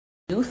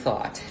You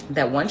thought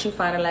that once you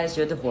finalized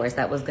your divorce,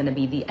 that was going to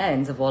be the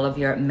end of all of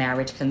your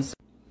marriage concerns.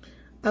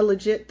 I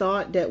legit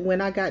thought that when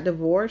I got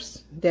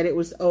divorced, that it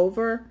was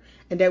over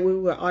and that we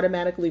would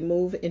automatically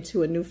move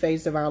into a new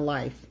phase of our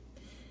life.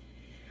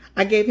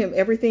 I gave him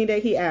everything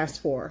that he asked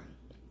for.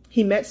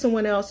 He met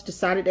someone else,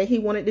 decided that he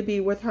wanted to be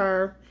with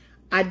her.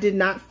 I did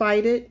not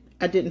fight it.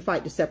 I didn't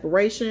fight the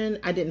separation.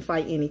 I didn't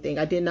fight anything.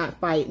 I did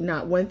not fight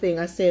not one thing.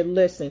 I said,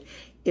 listen,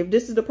 if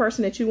this is the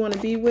person that you want to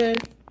be with,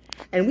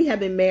 and we had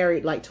been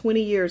married like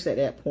 20 years at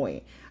that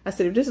point. I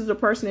said, if this is the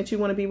person that you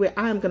want to be with,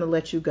 I'm going to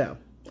let you go.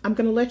 I'm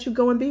going to let you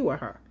go and be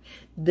with her.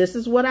 This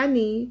is what I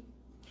need.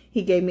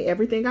 He gave me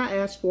everything I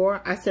asked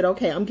for. I said,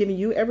 okay, I'm giving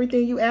you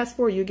everything you asked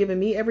for. You're giving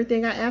me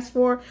everything I asked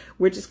for.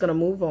 We're just going to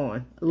move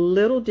on.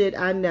 Little did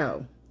I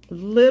know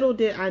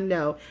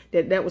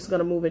that that was going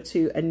to move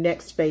into a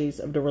next phase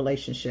of the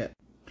relationship.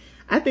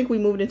 I think we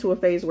moved into a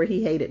phase where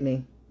he hated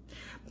me.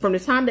 From the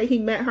time that he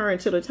met her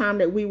until the time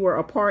that we were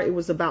apart, it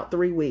was about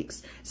 3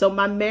 weeks. So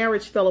my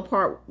marriage fell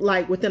apart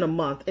like within a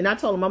month. And I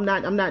told him, I'm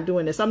not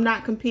doing this. I'm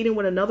not competing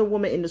with another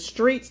woman in the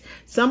streets,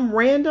 some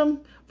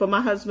random, for my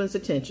husband's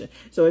attention.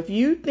 So if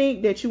you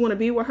think that you want to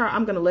be with her,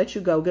 I'm going to let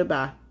you go.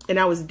 Goodbye. And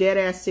I was dead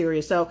ass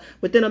serious. So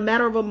within a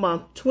matter of a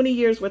month, 20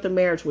 years worth of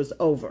marriage was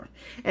over.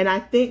 And I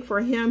think for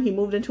him, he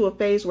moved into a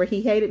phase where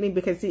he hated me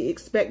because he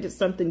expected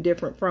something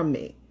different from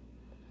me.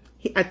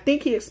 I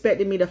think he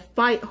expected me to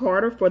fight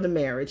harder for the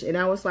marriage. And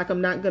I was like,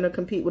 I'm not going to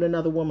compete with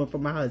another woman for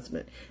my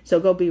husband. So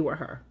go be with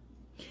her.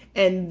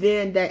 And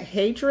then that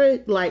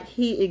hatred, like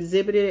he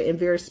exhibited it in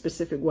very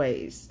specific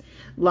ways.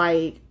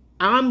 Like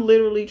I'm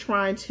literally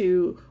trying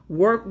to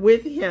work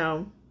with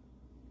him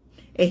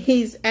and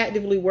he's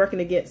actively working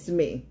against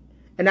me.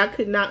 And I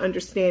could not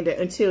understand it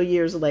until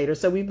years later.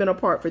 So we've been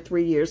apart for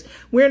 3 years.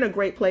 We're in a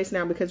great place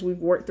now because we've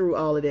worked through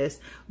all of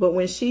this. But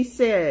when she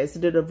says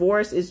the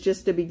divorce is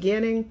just the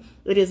beginning,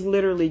 it is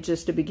literally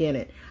just the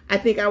beginning. I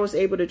think I was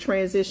able to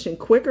transition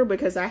quicker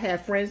because I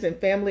had friends and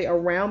family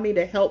around me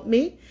to help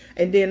me.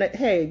 And then,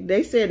 hey,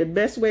 they said the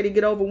best way to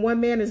get over one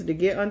man is to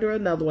get under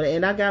another one.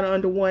 And I got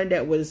under one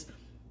that was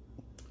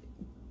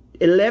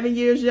 11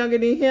 years younger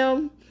than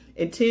him.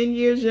 And 10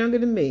 years younger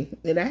than me.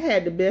 And I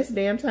had the best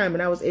damn time.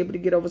 And I was able to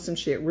get over some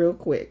shit real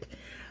quick.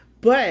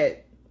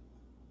 But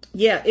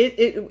yeah,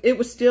 it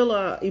was still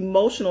a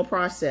emotional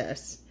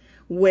process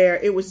where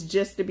it was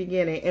just the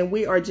beginning. And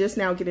we are just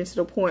now getting to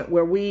the point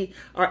where we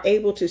are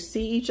able to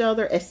see each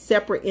other as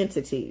separate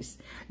entities.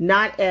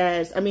 Not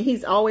as, I mean,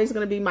 he's always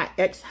going to be my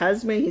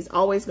ex-husband. He's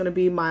always going to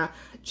be my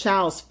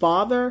child's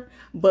father.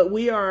 But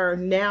we are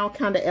now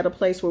kind of at a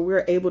place where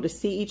we're able to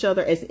see each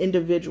other as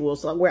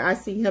individuals. Like where I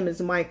see him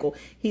as Michael,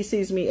 he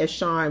sees me as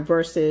Sean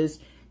versus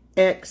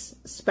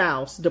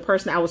ex-spouse, the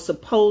person I was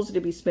supposed to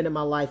be spending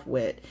my life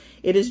with.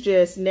 It is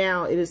just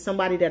now, it is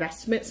somebody that I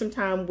spent some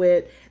time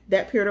with.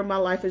 That period of my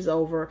life is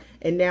over.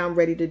 And now I'm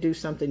ready to do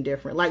something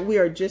different. Like we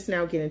are just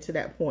now getting to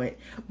that point.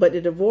 But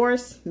the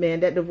divorce, man,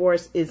 that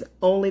divorce is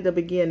only the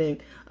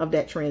beginning of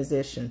that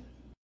transition.